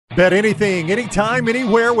Bet anything, anytime,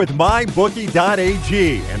 anywhere with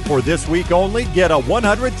MyBookie.ag. And for this week only, get a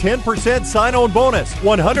 110% sign-on bonus.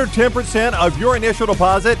 110% of your initial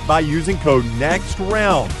deposit by using code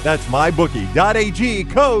NEXTROUND. That's MyBookie.ag,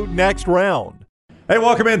 code NEXTROUND. Hey,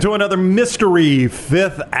 welcome into another Mystery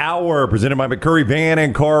Fifth Hour presented by McCurry Van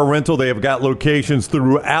and Car Rental. They have got locations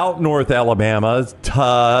throughout North Alabama,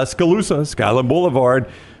 Tuscaloosa, Skyland Boulevard,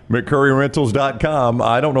 McCurryRentals.com.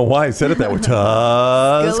 I don't know why I said it that way.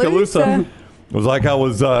 Tuscaloosa. It was like I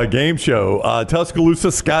was a game show.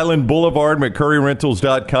 Tuscaloosa, Skyland Boulevard,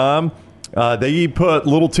 McCurryRentals.com. They put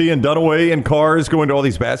Little T and Dunaway in cars going to all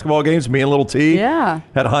these basketball games. Me and Little T. Yeah.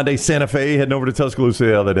 Had a Hyundai Santa Fe heading over to Tuscaloosa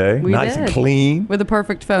the other day. Nice and clean. With a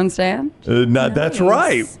perfect phone stand. Nice. That's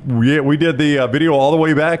right. We did the video all the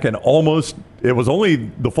way back and it was only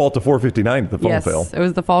the fault of 459 that the phone fell. It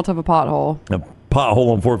was the fault of a pothole. A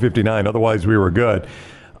pothole on 459. Otherwise, we were good.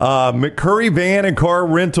 McCurry Van and Car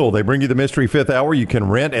Rental. They bring you the Mystery Fifth Hour. You can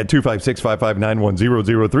rent at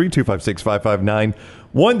 256-559-1003,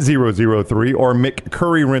 256-559-1003, or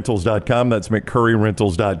McCurryRentals.com. That's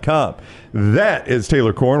McCurryRentals.com. That is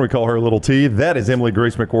Taylor Corn. We call her Little T. That is Emily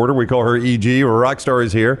Grace McWhorter. We call her EG. Rockstar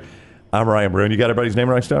is here. I'm Ryan Brown. You got everybody's name,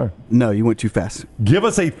 Rockstar? No, you went too fast. Give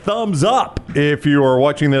us a thumbs up if you are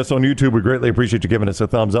watching this on YouTube. We greatly appreciate you giving us a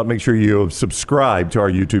thumbs up. Make sure you subscribe to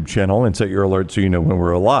our YouTube channel and set your alerts so you know when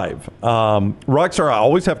we're live. Rockstar, I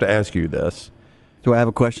always have to ask you this. Do I have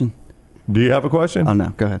a question? Do you have a question? Oh, no.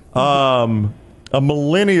 Go ahead. A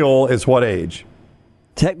millennial is what age?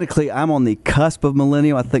 Technically, I'm on the cusp of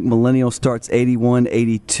millennial. I think millennial starts 81,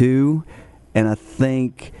 82, and I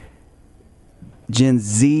think Gen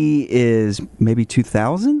Z is maybe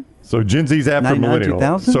 2000? So Gen Z's after millennial.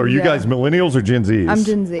 2000? So are you guys millennials or Gen Zs? I'm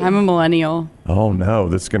Gen Z. I'm a millennial. Oh, no.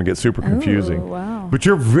 This is going to get super confusing. Oh, wow. But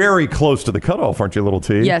you're very close to the cutoff, aren't you, Little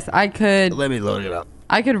T? Yes, I could. Let me load it up.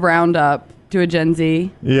 I could round up to a Gen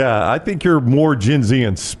Z. Yeah, I think you're more Gen Z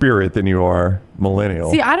in spirit than you are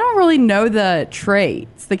millennial. See, I don't really know the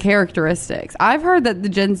traits, the characteristics. I've heard that the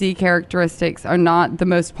Gen Z characteristics are not the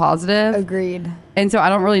most positive. Agreed. And so I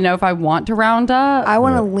don't really know if I want to round up. I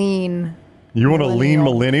want to lean. You want to lean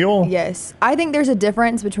millennial? Yes. I think there's a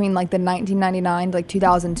difference between like the 1999 to like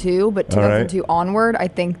 2002, but 2002 onward, I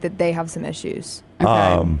think that they have some issues.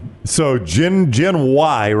 Okay. So Gen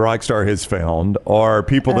Y, Rockstar has found, are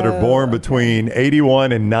people that are born between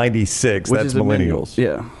 81 and 96. Which That's is millennials.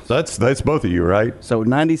 Yeah. So that's both of you, right? So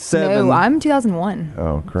 97. No, I'm 2001.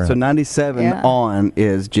 Oh, crap. So 97 on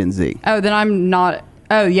is Gen Z. Oh, then I'm not.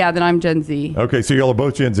 Oh, yeah, then I'm Gen Z. Okay, so y'all are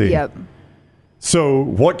both Gen Z. Yep. So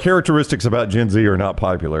what characteristics about Gen Z are not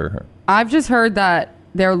popular? I've just heard that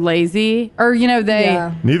they're lazy. Or,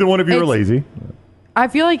 Yeah. Neither one of you are lazy. I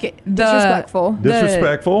feel like Disrespectful.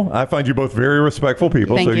 Disrespectful. I find you both very respectful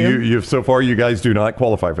people. Thank so you so far you guys do not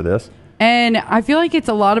qualify for this. And I feel like it's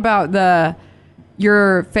a lot about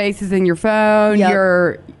your face is in your phone. Yep.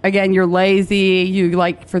 You're lazy. You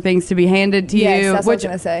like for things to be handed to Yes, you. that's what I was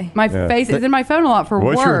going to say. My face is in my phone a lot for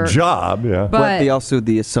What's work. your job? Yeah. But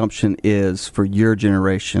the assumption is for your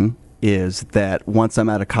generation is that once I'm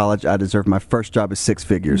out of college, I deserve my first job is 6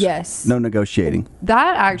 figures. Yes. No negotiating.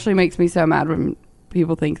 that actually makes me so mad when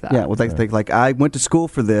people think that. Yeah, well, they think like I went to school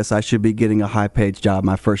for this. I should be getting a high-paid job,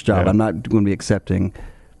 my first job. Yeah. I'm not going to be accepting,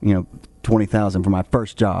 $20,000 for my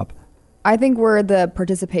first job. I think we're the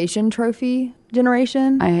participation trophy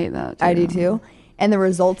generation. I hate that too. I do too. And the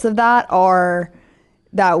results of that are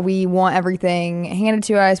that we want everything handed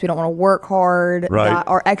to us. We don't want to work hard. Right. That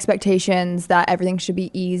our expectations that everything should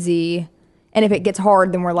be easy. And if it gets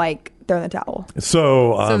hard, then we're like, throw in the towel.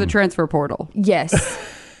 So the transfer portal. Yes.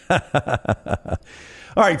 all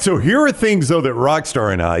right, so here are things, though, that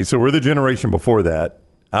Rockstar and I, so we're the generation before that.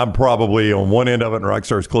 I'm probably on one end of it, and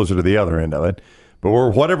Rockstar's closer to the other end of it. But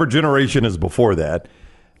we're whatever generation is before that.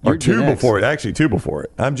 Or You're two Gen X. before it. Actually, two before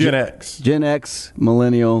it. I'm Gen X. Gen X,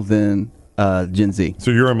 millennial, then Gen Z.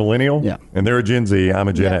 So you're a millennial? Yeah. And they're a Gen Z. I'm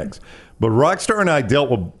a Gen X. But Rockstar and I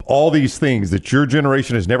dealt with all these things that your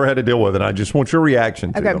generation has never had to deal with, and I just want your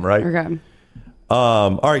reaction to them, right? Okay.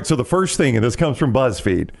 All right, so the first thing, and this comes from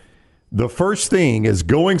BuzzFeed, the first thing is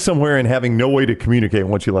going somewhere and having no way to communicate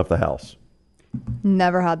once you left the house.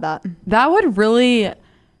 Never had that. That would really...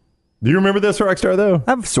 Do you remember this, Rockstar, though? I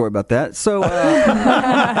have a story about that. So,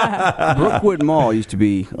 Brookwood Mall used to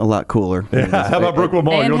be a lot cooler. Yeah, how about Brookwood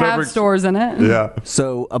Mall? and You'll have never... stores in it. Yeah.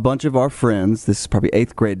 So, a bunch of our friends, this is probably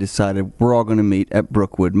 8th grade, decided we're all going to meet at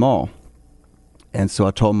Brookwood Mall. And so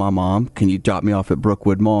I told my mom, can you drop me off at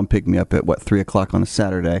Brookwood Mall and pick me up at, 3 o'clock on a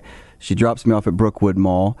Saturday? She drops me off at Brookwood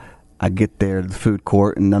Mall. I get there to the food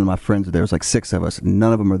court, and none of my friends are there. There's like 6 of us.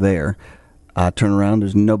 None of them are there. I turn around,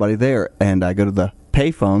 there's nobody there. And I go to the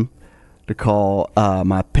payphone to call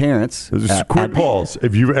my parents. Just quick pause.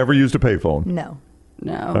 Have you ever used a payphone? No.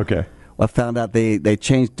 No. Okay. I found out they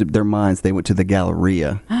changed their minds. They went to the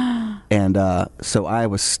Galleria. And so I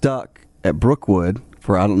was stuck at Brookwood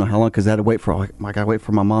for I don't know how long because I had to wait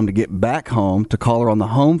for my mom to get back home to call her on the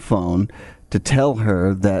home phone to tell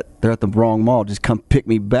her that they're at the wrong mall. Just come pick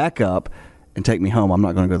me back up and take me home. I'm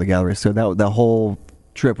not going to go to the Galleria. So the whole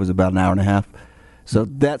trip was about an hour and a half. So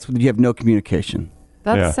that's when you have no communication.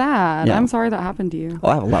 That's sad. Yeah. I'm sorry that happened to you. Oh,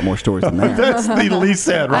 I have a lot more stories than that. That's the least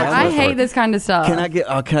sad. I hate this kind of stuff. Can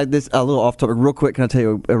I this a little off topic real quick? Can I tell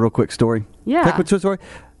you a real quick story? Yeah. Quick story.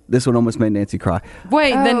 This one almost made Nancy cry.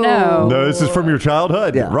 Wait, then no. No, this is from your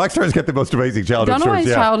childhood. Yeah. Rockstar's got the most amazing childhood Dunaway's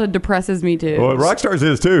stories. childhood depresses me too. Well, Rockstar's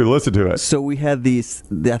is too. Listen to it. So we had I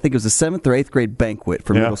think it was the 7th or 8th grade banquet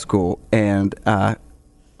for middle school, and a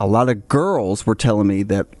lot of girls were telling me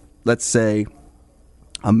that, let's say,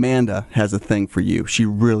 Amanda has a thing for you. She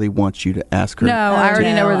really wants you to ask her. No, I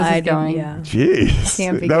already know where this is going. Yeah. Jeez.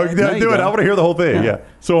 Can't be No, good. do No, you it. I don't. want to hear the whole thing. Yeah.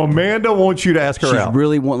 So Amanda wants you to ask her She's out.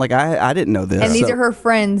 really I didn't know this. And these so- are her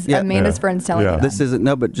friends, Yeah. Amanda's Yeah. friends telling Yeah. her. This isn't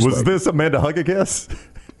but just Was this Amanda Hug-a-Kiss?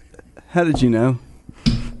 How did you know?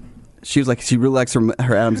 She was like, she really likes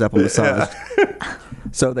her Adam's apple massage.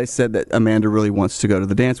 So they said that Amanda really wants to go to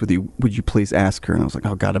the dance with you. Would you please ask her? And I was like,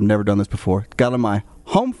 oh God, I've never done this before. Got on my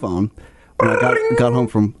home phone when I got home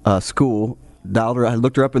from school. Dialed her. I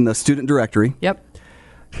looked her up in the student directory. Yep.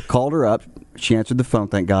 Called her up. She answered the phone.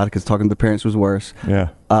 Thank God, because talking to the parents was worse. Yeah.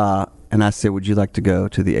 And I said, would you like to go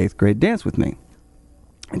to the 8th grade dance with me?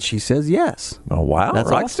 And she says yes. Oh, wow. That's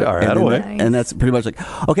awesome. Rockstar. And, How do then I? Nice. and that's pretty much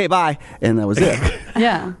like, okay, bye. And that was it.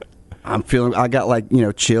 Yeah. I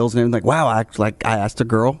got chills and everything. Like, wow, I asked a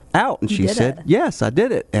girl out, and You she did said, it. yes, I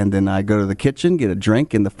did it. And then I go to the kitchen, get a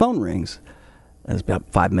drink, and the phone rings. It's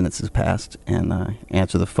about 5 minutes has passed, and I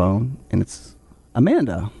answer the phone, and it's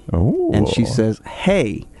Amanda. Oh. And she says,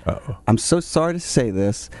 hey, Uh-oh. I'm so sorry to say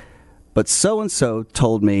this, but so-and-so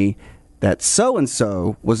told me that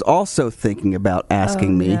so-and-so was also thinking about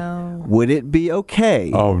asking me, no. would it be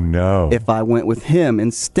okay Oh, no. if I went with him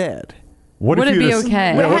instead? What Would if it you be just-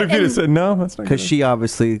 okay? Yeah, what if you And- just said, no, that's not Because good. she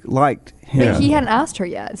obviously liked him. Yeah. But he hadn't asked her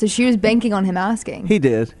yet, so she was banking on him asking. He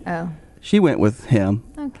did. Oh. She went with him.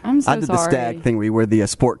 I'm so I did sorry. the stag thing where you wear the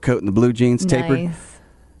sport coat and the blue jeans tapered. Nice.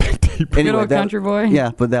 Good old country boy. Yeah,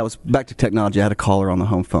 but that was back to technology. I had to call her on the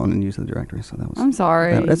home phone and use the directory. So that was. I'm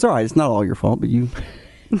sorry. It's all right. It's not all your fault, but you,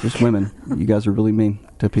 just women, you guys are really mean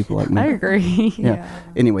to people like me. I agree. Yeah.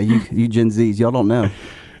 Anyway, you Gen Zs, y'all don't know.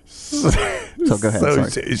 So go ahead. So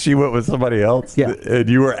sorry. she went with somebody else? Yeah. And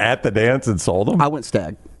you were at the dance and sold them? I went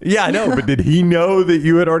stag. Yeah, I know. But did he know that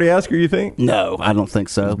you had already asked her, you think? No, I don't think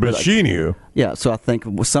so. But she knew. Yeah, so I think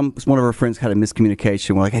one of her friends had a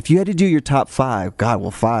miscommunication. We're like, if you had to do your top 5, God,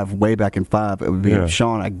 well, 5, way back in 5, it would be Yeah.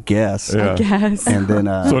 Sean, I guess. Yeah. I guess. And then,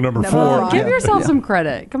 So number Number 4. five. Give Yeah. yourself Yeah. some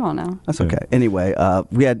credit. Come on now. That's okay. Anyway,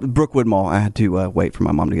 we had Brookwood Mall. I had to wait for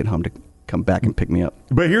my mom to get home to come back and pick me up.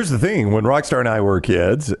 But here's the thing. When Rockstar and I were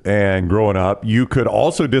kids and growing up, you could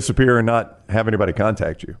also disappear and not have anybody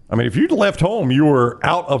contact you. I mean, if you'd left home, you were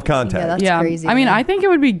out of contact. Yeah, That's crazy, I mean, man. I think it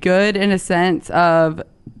would be good in a sense of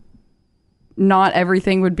not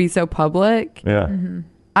everything would be so public. Yeah.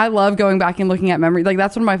 I love going back and looking at memories. Like,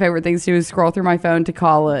 that's one of my favorite things to do is scroll through my phone to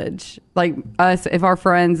college. Like, us, if our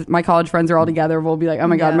friends, my college friends are all together, we'll be like, oh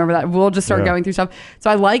my God, Yeah. remember that? We'll just start Yeah. going through stuff. So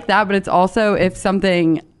I like that, but it's also if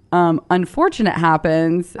something unfortunate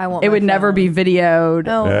happens, I want it my would never phone. be videoed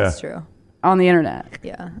Oh, Yeah. that's true. on the internet.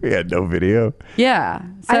 Yeah. We had no video. Yeah.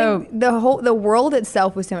 I So think the world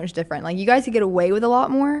itself was so much different. Like, you guys could get away with a lot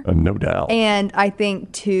more. No doubt. And I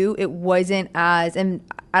think too, it wasn't as, and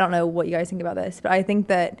I don't know what you guys think about this, but I think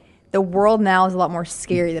that the world now is a lot more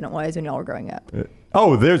scary than it was when y'all were growing up.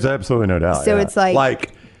 Oh, there's absolutely no doubt. So yeah. it's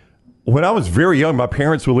like when I was very young, my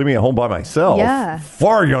parents would leave me at home by myself. Yeah.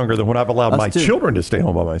 Far younger than when I've allowed Us my too. children to stay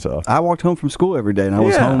home by myself. I walked home from school every day, and I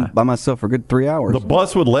was Yeah. home by myself for a good 3 hours. The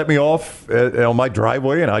bus would let me off on my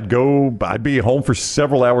driveway, and I'd be home for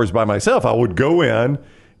several hours by myself. I would go in,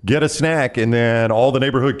 get a snack, and then all the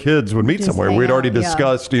neighborhood kids would meet Just somewhere. hang We'd already out, yeah.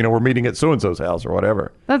 discussed, we're meeting at so-and-so's house or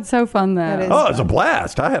whatever. that's so fun, though. That is- Oh, it was a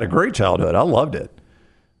blast. I had a great childhood. I loved it.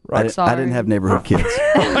 I didn't Sorry. have neighborhood kids.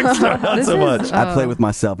 Not This so is- much. I played with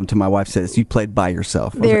myself until my wife says, you played by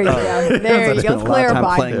yourself. I was There you like, go. There I you spent go. a lot of time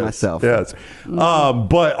Clarify. playing myself. Yes.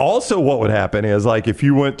 But also what would happen is, like, if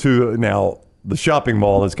you went to now the shopping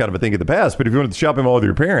mall is kind of a thing of the past, but if you went to the shopping mall with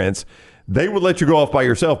your parents, they would let you go off by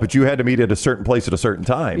yourself, but you had to meet at a certain place at a certain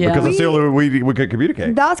time Yeah. because that's the only way we could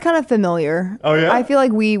communicate. That's kind of familiar. Oh, yeah? I feel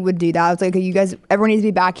like we would do that. It's like, okay, you guys, everyone needs to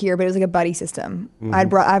be back here, but it was like a buddy system.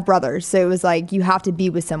 Mm-hmm. I have brothers, so it was like you have to be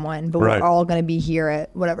with someone, but Right. we're all going to be here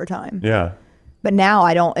at whatever time. Yeah. But now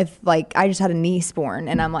I don't. If like I just had a niece born,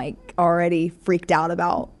 and I'm like already freaked out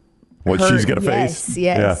about What her. she's going to Yes, face.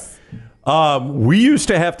 yes. Yeah. We used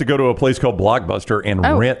to have to go to a place called Blockbuster and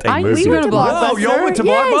rent a I movie. used to go to Oh, y'all went to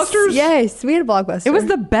Yes, Blockbusters? Yes, we had a Blockbuster. It was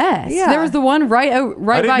the best. Yeah. There was the one right I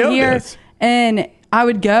by didn't know here, this. and I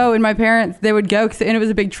would go, and my parents they would go, and it was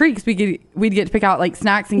a big treat because we'd get to pick out like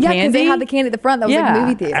snacks and yeah, candy. because they had the candy at the front. That was like Yeah. a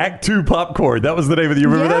movie theater. Act 2 popcorn. That was the name of the. You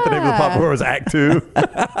remember that? The name of the Yeah. popcorn was Act 2.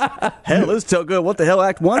 Hell, this is so good. What the hell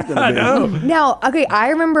Act 1's going to be? I know. Now, okay, I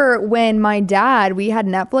remember when my dad, we had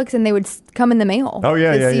Netflix and they would come in the mail. Oh,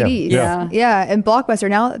 yeah, with yeah, yeah. CDs. Yeah. Yeah, and Blockbuster.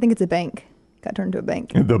 Now I think it's a bank. Got turned into a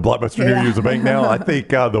bank. The Blockbuster near Yeah. you is a bank now. I think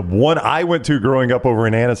the one I went to growing up over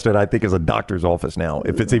in Anniston, I think is a doctor's office now,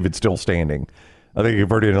 if it's even still standing. I think it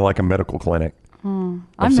converted into like a medical clinic. I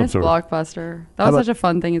of some miss sort. Blockbuster. That was such a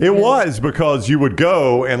fun thing. as a It kid. was because you would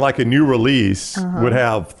go and like a new release would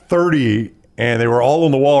have 30 and they were all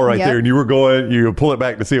on the wall right Yep. there and you were going, you would pull it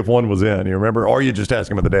back to see if one was in. You remember? Or you just ask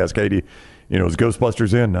them at the desk, Katie, is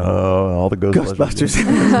Ghostbusters in? No, all the Ghostbusters.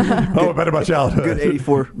 Ghostbusters. Oh, better my childhood. Good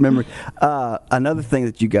 84 memory. Another thing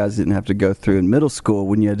that you guys didn't have to go through in middle school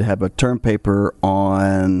when you had to have a term paper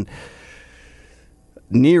on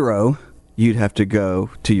Nero, you'd have to go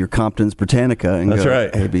to your Compton's Britannica and That's go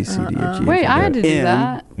right. A, B, C, D, E, G. Wait, I had to do N,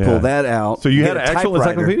 that. Yeah. Pull that out. So you get had a an actual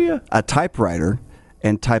typewriter- encyclopedia? A typewriter,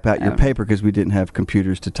 and type out your Oh. paper because we didn't have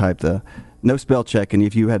computers to type no spell check. And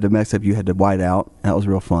if you had to mess up, you had to white out. That was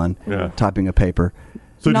real fun. Yeah. Typing a paper.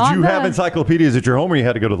 So Not did you have the- encyclopedias at your home or you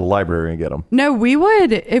had to go to the library and get them? No, we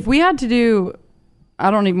would if we had to do. I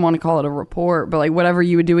don't even want to call it a report, but like whatever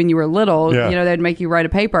you would do when you were little, Yeah. they'd make you write a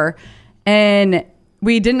paper, and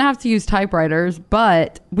we didn't have to use typewriters,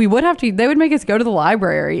 but we would have to. They would make us go to the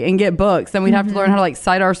library and get books, and we'd have to learn how to like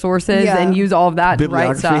cite our sources Yeah. and use all of that to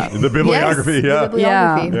write Bibliography. stuff. The bibliography, Yes, yeah. the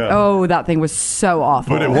Yeah. bibliography. Yeah. Oh, that thing was so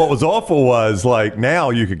awful. But what was awful was like now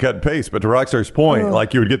you could cut and paste, but to Rockstar's point,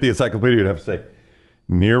 like you would get the encyclopedia, you'd have to say,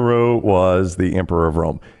 Nero was the emperor of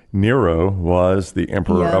Rome. Nero was the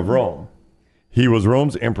emperor Yeah. of Rome. He was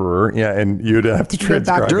Rome's emperor, yeah, and you'd have to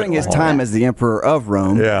transcribe During it his all. time as the Emperor of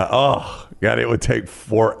Rome. Yeah. Oh, God, it would take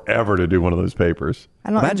forever to do one of those papers.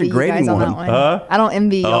 I don't Imagine envy you grading guys on that one. one. I don't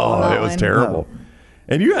envy you on Oh, that it was one. terrible.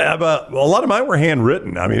 And you have a lot of mine were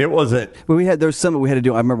handwritten. I mean, it wasn't. Well, there's some we had to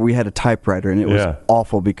do. I remember we had a typewriter, and it was Yeah.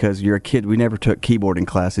 awful because you're a kid. We never took keyboarding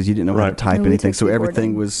classes. You didn't know how to Right. type No, we anything, took so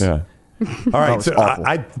everything keyboarding. was. Yeah. All right. was So awful.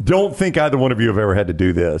 I don't think either one of you have ever had to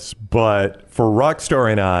do this, but for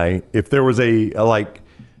Rockstar and I, if there was a like,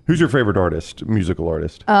 who's your favorite artist, musical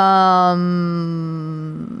artist?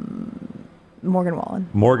 Morgan Wallen.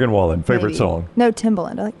 Morgan Wallen. Favorite Maybe. song? No,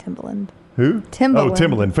 Timbaland. I like Timbaland. Who? Timbaland. Oh,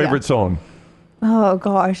 Timbaland. Favorite Yeah. song? Oh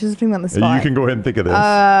gosh, just putting me on the spot. You can go ahead and think of this.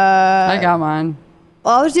 I got mine.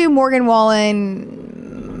 I'll just do Morgan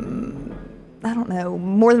Wallen. I don't know.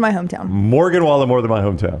 More Than My Hometown. Morgan Wallen, More Than My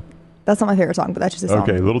Hometown. That's not my favorite song, but that's just a song.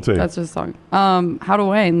 Okay, Little T. That's just a song. How to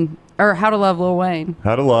Wayne or How to Love Lil Wayne.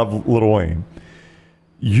 How to Love Lil Wayne.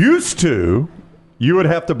 Used to, you would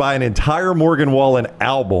have to buy an entire Morgan Wallen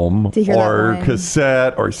album To hear that or one.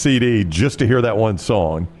 cassette or CD just to hear that one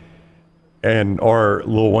song. Or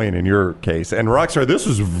Lil Wayne in your case. And Rockstar, this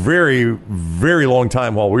was very, very long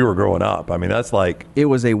time while we were growing up. I mean, that's like, It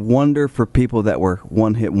was a wonder for people that were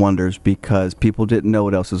one-hit wonders because people didn't know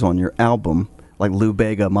what else was on your album. Like Lou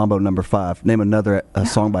Bega, Mambo No. 5. Name another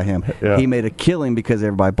song by him. Yeah. He made a killing because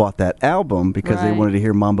everybody bought that album because they Right. wanted to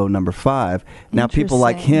hear Mambo No. 5. Now people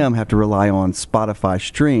like Interesting. him have to rely on Spotify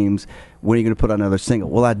streams. When are you going to put out another single?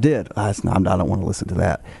 Well, I did. I don't want to listen to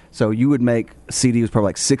that. So you would make CD was probably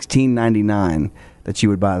like $16.99 that you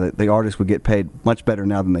would buy. The artist would get paid much better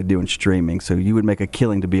now than they do in streaming. So you would make a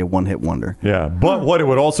killing to be a one-hit wonder. yeah. But what it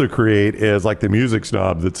would also create is like the music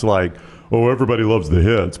snob that's like, oh, everybody loves the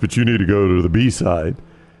hits, but you need to go to the B side.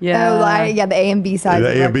 Yeah. Oh, the A and B sides. The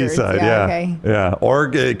of A and B records. side, yeah. Okay. Yeah. Or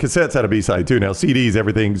cassettes had a B side too. Now, CDs,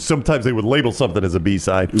 everything, sometimes they would label something as a B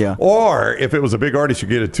side. Yeah. Or if it was a big artist, you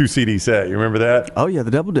get a 2 CD set. You remember that? Oh, yeah, the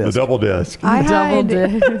double disc. The double disc. I Double had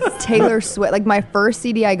disc. Taylor Swift. Like my first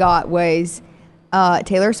CD I got was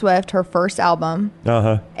Taylor Swift, her first album.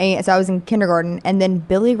 Uh-huh. And so I was in kindergarten, and then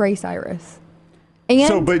Billy Ray Cyrus. And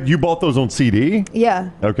So, but you bought those on CD?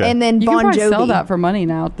 yeah. Okay. And then You Bon can probably Jovi. sell that for money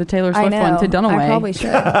now. The Taylor I Swift know. one to Dunaway. I probably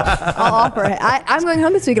should. I'll offer it. I'm going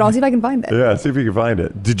home this week, and I'll see if I can find it. Yeah, see if you can find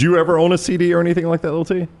it. Did you ever own a CD or anything like that, Lil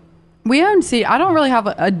T? We own CD. I don't really have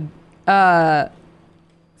a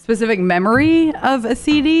specific memory of a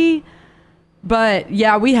CD. But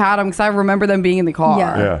yeah, we had them because I remember them being in the car.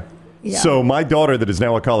 Yeah. Yeah. So my daughter that is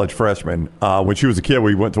now a college freshman, when she was a kid,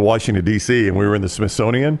 we went to Washington, D.C., and we were in the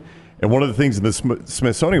Smithsonian. And one of the things in the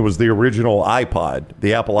Smithsonian was the original iPod,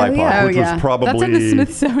 the Apple iPod, which was probably... That's in the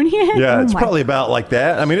Smithsonian? Yeah, it's probably about like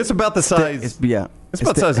that. I mean, it's about the size... It's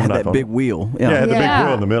about the size of an iPhone. That big wheel. Yeah, it had the big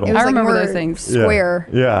wheel in the middle. It was I remember more those things. Square.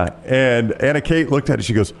 Yeah. And Anna Kate looked at it.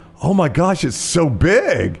 She goes, "Oh my gosh, it's so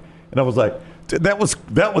big." And I was like, that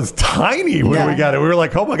was tiny when we got it. We were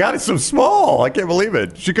like, "Oh my God, it's so small. I can't believe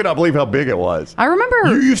it." She could not believe how big it was. I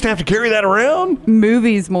remember You used to have to carry that around?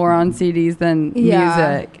 movies more on CDs than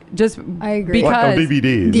music. Just I agree. because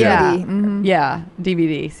DVDs. Yeah. DVD. Yeah,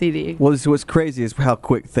 DVD, CD. Well, what's crazy is how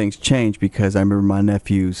quick things change, because I remember my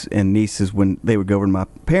nephews and nieces, when they would go over to my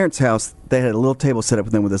parents' house, they had a little table set up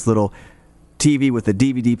with them with this little TV with a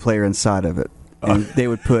DVD player inside of it. And they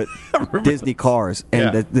would put Disney Cars,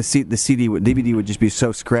 and the DVD would just be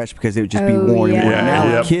so scratched because it would just be worn. Yeah.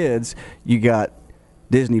 Now with kids, you got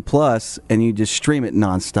Disney Plus, and you just stream it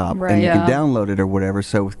nonstop, Right. and you Yeah. can download it or whatever.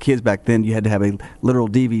 So with kids back then, you had to have a literal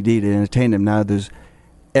DVD to entertain them. Now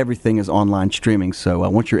everything is online streaming. So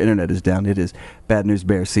once your internet is down, it is Bad News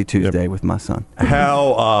Bears. See Tuesday with my son.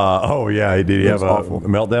 How? Did he have a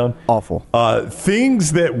meltdown? Awful.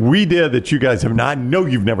 Things that we did that you guys have not. I know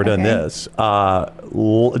you've never done this.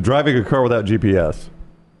 Driving a car without GPS.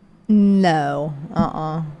 No.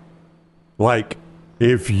 Like,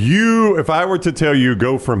 if I were to tell you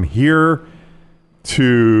go from here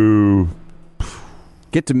to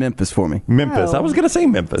Get to Memphis for me. Memphis, No. I was going to say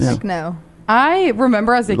Memphis. Heck no. I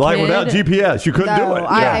remember as a Like kid, without GPS, you couldn't do No. it.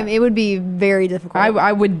 I mean, it would be very difficult.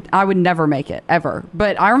 I would never make it ever.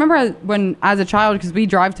 But I remember when as a child, because we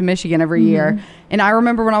drive to Michigan every year, and I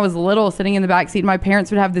remember when I was little, sitting in the back seat, my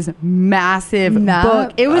parents would have this massive Map?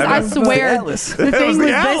 book. It was, I I know. swear, It was the the thing Atlas. was It was the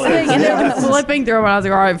this big, Atlas. and it was flipping through. And I was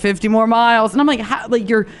like, all right, 50 more miles, and I'm like, how, like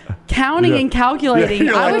you're counting and calculating.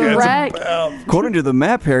 You're I like, would "It's wreck. about-" According to the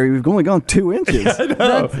map, Harry, we've only gone 2 inches.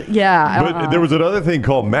 But there was another thing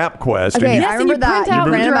called MapQuest. Okay, and Yes, I and you remember that. print out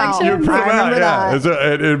You print them out. directions. you print them I out, remember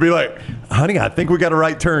that. It'd be like, "Honey, I think we got a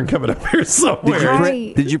right turn coming up here somewhere."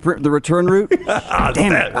 Right. Did you print the return route?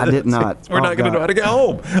 Damn it, I did not. We're not going to know how to get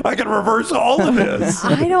home. I can reverse all of this.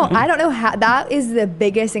 I don't know how. That is the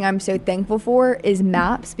biggest thing I'm so thankful for is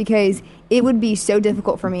maps, because it would be so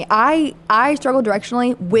difficult for me. I struggle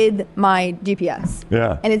directionally with my GPS.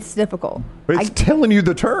 Yeah. And it's difficult. It's telling you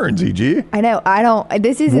the turns, EG. I know. I don't.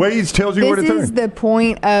 This is Waze tells you where to This is turn. the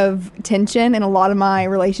point of tension in a lot of my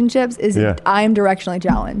relationships. Is I am directionally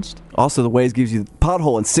challenged. Also, the Waze gives you the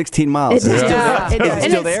pothole in 16 miles. It Is it does. still Yeah. there? It does. Is it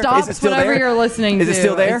And still it there? stops Is it still whatever there? you're listening to. Is it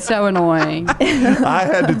still there? It's so annoying. I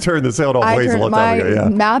had to turn this out on I Waze a turned long my time ago. Yeah.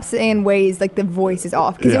 maps and Waze, like the voice is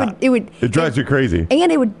off, because It drives you crazy.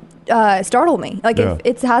 and it would startle me. Like Yeah.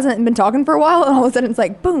 if it hasn't been talking for a while, and all of a sudden it's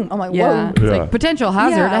like boom. I'm like, Yeah. whoa. It's Yeah. like potential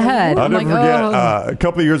hazard Yeah. ahead. I'll I'm never like, forget oh. a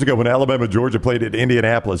couple of years ago when Alabama Georgia played at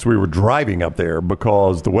Indianapolis. We were driving up there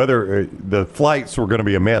because the weather, the flights were going to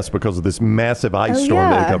be a mess because of this massive ice storm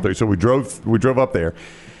that had yeah. come through. So we drove up there,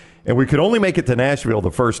 and we could only make it to Nashville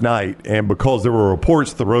the first night. And because there were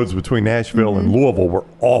reports the roads between Nashville and Louisville were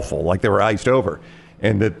awful, like they were iced over,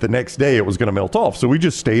 and that the next day it was going to melt off. So we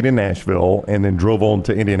just stayed in Nashville and then drove on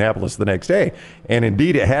to Indianapolis the next day. And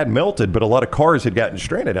indeed, it had melted, but a lot of cars had gotten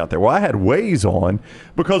stranded out there. Well, I had Waze on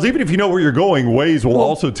because even if you know where you're going, Waze will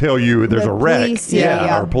also tell you there's the a wreck. police,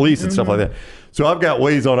 yeah. Or police and stuff like that. So I've got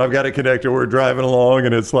Waze on. I've got it connected. We're driving along,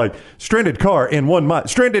 and it's like stranded car in 1 mile,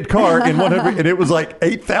 stranded car in 100, and it was like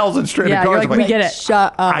 8,000 stranded Yeah, cars. you're like, I'm we get it.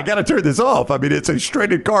 Shut up. I got to turn this off. I mean, it's a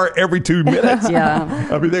stranded car every 2 minutes. Yeah.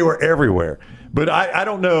 I mean, they were everywhere. But I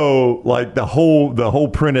don't know, like the whole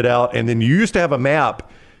printed out, and then you used to have a map.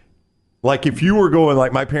 Like if you were going,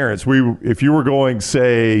 like my parents, if you were going,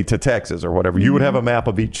 say, to Texas or whatever, you would have a map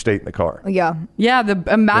of each state in the car. Yeah. Yeah,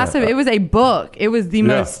 a massive. Yeah. It was a book. It was the Yeah.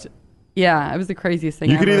 most. Yeah, it was the craziest thing.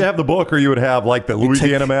 You could ever. either have the book or you would have like the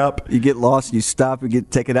Louisiana map. You get lost, you stop, you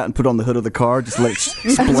take it out and put it on the hood of the car, just let it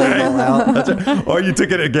split it all out. Or you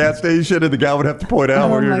took it at a gas station and the guy would have to point out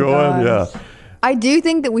Oh where you're my going. gosh. Yeah. I do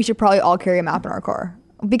think that we should probably all carry a map in our car,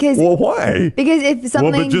 because Well, why? because if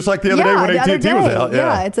something but just like the other day when the other AT&T was day, out,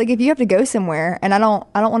 yeah. it's like if you have to go somewhere, and I don't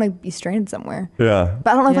want to be stranded somewhere. Yeah. But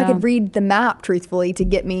I don't know if I Yeah. could read the map truthfully to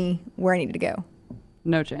get me where I needed to go.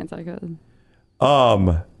 No chance I could.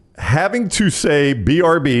 Having to say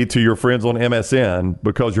BRB to your friends on MSN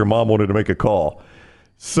because your mom wanted to make a call.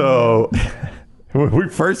 So when we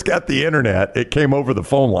first got the internet, it came over the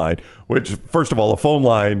phone line, which, first of all, a phone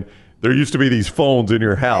line there used to be these phones in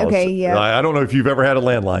your house. Okay, yeah. I don't know if you've ever had a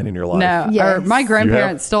landline in your life. No, Yes. or my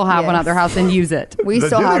grandparents still have one Yes. at their house and use it. We Do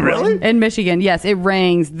still they have really? one. In Michigan, yes, it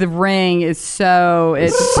rings. The ring is so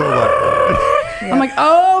it's. So I'm like,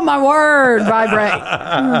 oh my word, vibrate.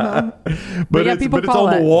 but yeah, it's, people but it's call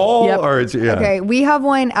on it. the wall, Yep. or it's yeah. Okay, we have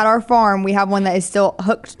one at our farm. We have one that is still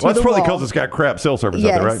hooked to Well, that's the probably wall. because it's got crap cell service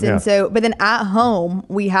Yes, out there, right? and so, but then at home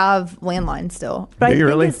we have landline still. But Do I you think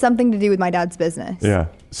really? it's something to do with my dad's business. Yeah.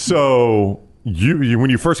 So you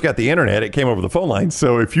when you first got the internet, it came over the phone line.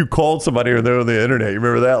 So if you called somebody or they're on the internet, you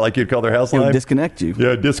remember that? Like you'd call their house It line. would disconnect you.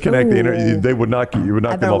 Yeah, disconnect the internet. Ooh. They would knock you. You would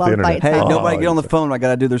knock I them better off the love internet. Hey, Oh, nobody get on the phone. I got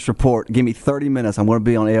to do this report. Give me 30 minutes. I'm going to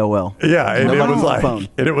be on AOL. Yeah, and Nobody it was on the like phone.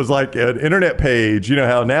 and it was like an internet page. You know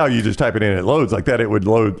how now you just type it in and it loads like that. It would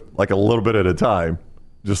load like a little bit at a time,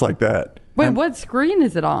 just like that. Wait, what screen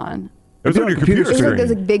is it on? It was on your computer It was screen. like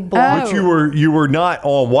those like big blocks. But you were not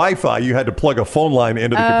on Wi-Fi. You had to plug a phone line into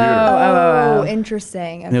the computer. Oh,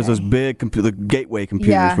 interesting. And there's Okay. those big the gateway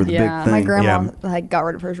computers Yeah. were the Yeah. big My thing. grandma Yeah. like got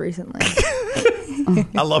rid of hers recently.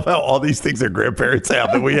 I love how all these things our grandparents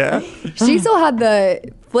have that we have. She still had the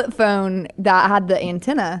flip phone that had the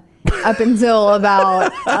antenna up until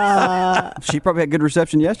about She probably had good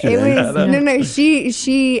reception it yesterday. was no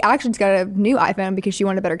she actually just got a new iPhone because she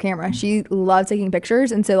wanted a better camera. She loves taking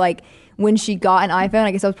pictures, and so like when she got an iPhone,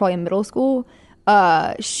 I guess I was probably in middle school,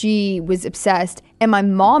 she was obsessed, and my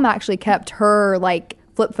mom actually kept her like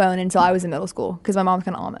flip phone until I was in middle school because my mom's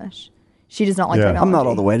kind of Amish. She does not like Yeah. technology. I'm not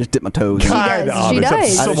all the way. I just dip my toes. She in. Kinda does. She Amish. I'm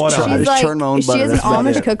does. somewhat Amish. She's Just like churn my own she butter. has an That's about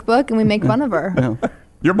Amish it. cookbook, and we make fun of her.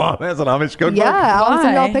 Your mom has an Amish cookbook? Yeah, I'll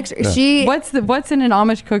send y'all Why? pictures. She What's in an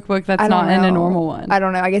Amish cookbook that's I don't not in a know. normal one? I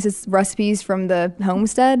don't know. I guess it's recipes from the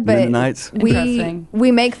homestead, but Mennonites. Interesting.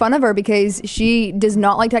 we make fun of her because she does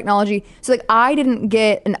not like technology. So like I didn't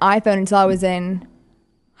get an iPhone until I was in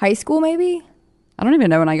high school, maybe. I don't even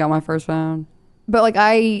know when I got my first phone. But like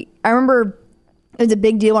I remember it was a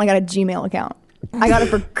big deal when I got a Gmail account. I got it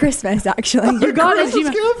for Christmas actually. You got a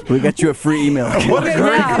Gmail. We got you a free email. What a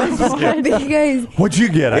great Yeah. Christmas gift. Because What'd you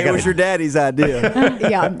get? It was your daddy's idea.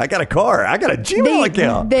 yeah. I got a car. I got a Gmail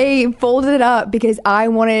account. They folded it up because I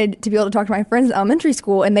wanted to be able to talk to my friends in elementary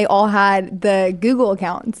school, and they all had the Google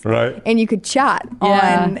accounts, Right. And you could chat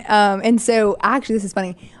Yeah. on. And so, actually, this is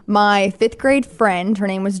funny. My 5th grade friend, her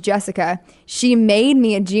name was Jessica. She made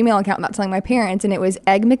me a Gmail account without telling my parents, and it was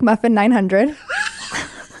Egg McMuffin 900.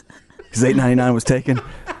 Because $8.99 was taken.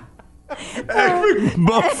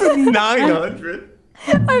 Muffin 900.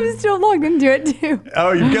 I'm still logged into it too.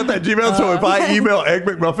 Oh, you got that Gmail? So if I email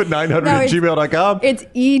eggmcmuffin900 No, at it's- gmail.com? It's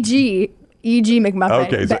EG McMuffin.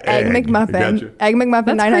 Okay, so but Egg egg. McMuffin. Gotcha. Egg McMuffin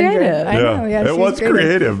That's 900. creative. I know. Yeah. Yeah, It she's was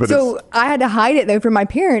creative, but so it's- I had to hide it though from my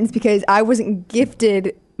parents because I wasn't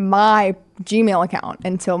gifted my Gmail account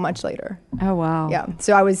until much later. Oh wow. Yeah.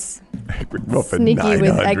 So I was McMuffin sneaky 900.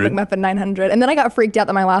 with Egg McMuffin 900. And then I got freaked out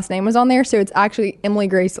that my last name was on there. So it's actually Emily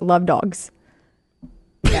Grace Love Dogs.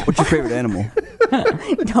 What's your favorite animal?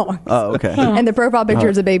 Dogs. Oh, okay. And the profile picture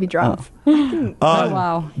is a baby giraffe. Oh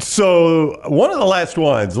wow. So one of the last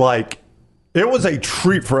ones, like, it was a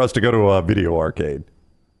treat for us to go to a video arcade.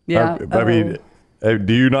 Yeah. I mean,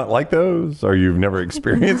 do you not like those, or you've never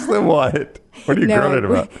experienced them? What? What are you groaning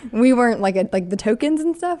about? we weren't like the tokens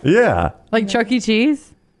and stuff. Yeah. Like Chuck E.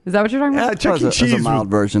 Cheese? Is that what you're talking Yeah, about? Chuck That's E. a- that's Cheese a mild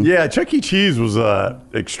was, version. Yeah, Chuck E. Cheese was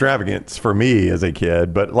extravagance for me as a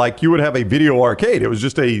kid. But like, you would have a video arcade. It was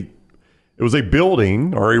just it was a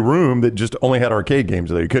building or a room that just only had arcade games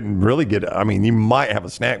there. You couldn't really get. I mean, you might have a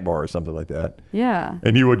snack bar or something like that. Yeah.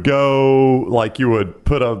 And you would go, like, you would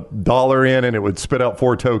put $1 in, and it would spit out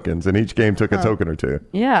 4 tokens, and each game took a token or 2.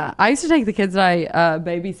 Yeah. I used to take the kids that I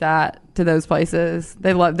babysat to those places.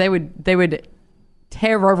 They would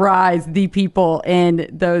terrorize the people in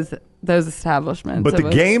those establishments. But It the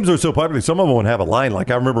was- games are so popular. Some of them would have a line. Like,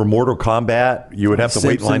 I remember Mortal Kombat. You would have to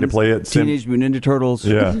wait in line to Simpsons, play it. Teenage Mutant Ninja Turtles.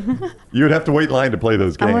 Yeah. You would have to wait in line to play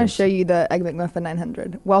those games. I want to show you the Egg McMuffin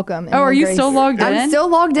 900. Welcome. Oh, are Emily you Grace. still logged in? I'm still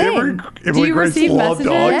logged in. Emily you Grace receive loved messages?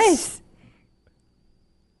 dogs. Yes.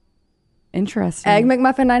 Interesting. Egg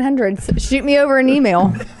McMuffin 900. Shoot me over an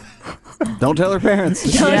email. Don't tell her parents.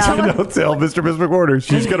 Yeah. Don't tell Mr. Miss McWhorter.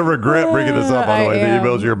 She's going to regret bringing this up, by the I way. The am.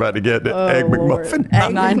 emails you're about to get. Egg Lord. McMuffin.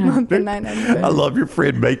 Egg 900. McMuffin 900. I love your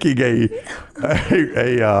friend making a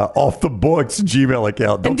off the books Gmail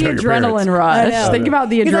account. Don't And the tell your parents. adrenaline I rush. know. Think about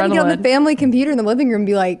the Because I can get on the adrenaline. family computer in the living room and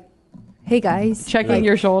be like, hey guys. Checking like,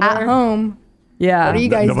 your shoulder. At home. Yeah. What are you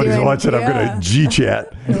guys Nobody's doing? watching. I'm going to G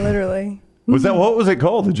chat. Literally. What was it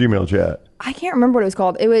called? The Gmail chat. I can't remember what it was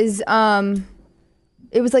called.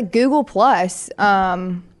 It was like Google Plus.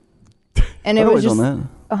 And it We're was always just on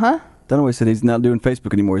that. Dunaway said he's not doing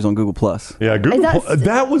Facebook anymore. He's on Google Plus. Yeah, Google.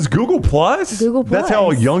 That was Google Plus. Google That's Plus.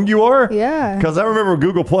 how young you are. Yeah. Because I remember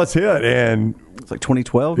Google Plus hit, and It's like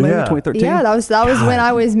 2012, maybe Yeah. 2013. Yeah, that was when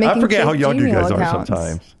I was making. I forget fake how young you Gmail guys accounts. are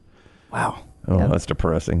sometimes. Wow. Oh, that's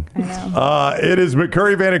depressing. I know. It is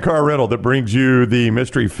McCurry Van and Car Rental that brings you the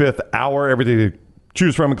Mystery Fifth Hour. Everything to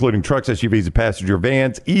choose from, including trucks, SUVs, and passenger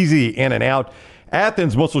vans. Easy in and out.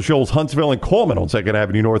 Athens, Muscle Shoals, Huntsville, and Coleman on 2nd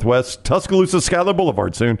Avenue Northwest. Tuscaloosa, Skyler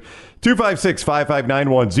Boulevard soon.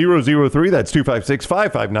 256-559-1003. That's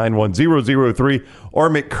 256-559-1003. Or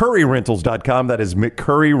McCurryRentals.com. That is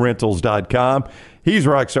McCurryRentals.com. He's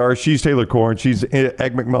Rockstar. She's Taylor Corn. She's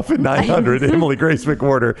Egg McMuffin 900. Emily Grace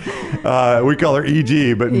McWhorter. We call her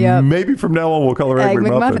EG, but Yep. maybe from now on we'll call her Egg, Egg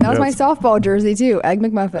McMuffin. That was my Yes. softball jersey too. Egg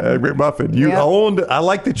McMuffin. Egg McMuffin. You Yep. owned. I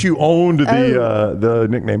like that you owned the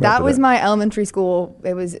nickname. That after was my elementary school.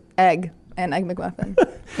 It was Egg and Egg McMuffin.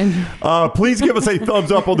 Please give us a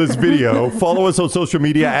thumbs up on this video. Follow us on social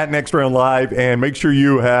media at Next Round Live, and make sure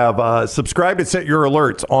you have subscribed and set your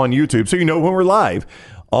alerts on YouTube so you know when we're live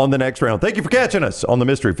on the next round. Thank you for catching us on the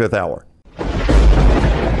Mystery Fifth Hour.